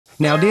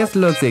Now this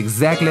looks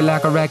exactly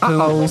like a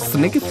raccoon.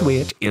 Sneaky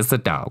switch, it's a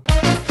dog.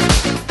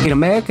 In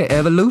America,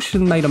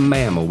 evolution made a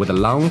mammal with a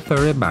long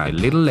furry body,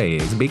 little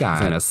legs, big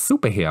eyes, and a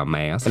super hair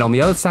mask. And on the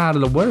other side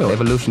of the world,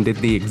 evolution did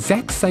the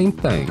exact same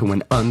thing to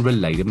an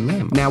unrelated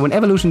mammal. Now, when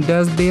evolution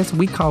does this,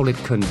 we call it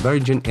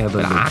convergent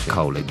evolution. But I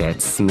call it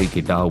that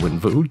sneaky Darwin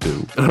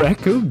voodoo. A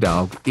raccoon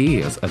dog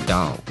is a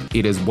dog.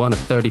 It is one of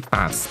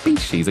 35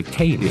 species of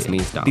Canidae. This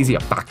means dog. These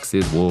are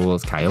foxes,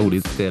 wolves,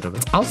 coyotes, etc.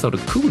 It's also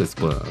the coolest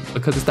one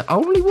because it's the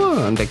only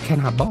one that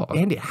cannot bark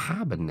and it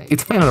hibernates.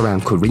 It's found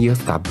around Korea,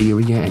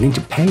 Siberia, and in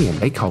Japan.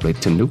 They call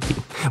it tanuki,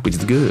 which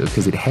is good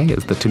because it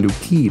has the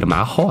tanuki to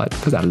my heart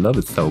because I love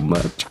it so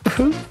much.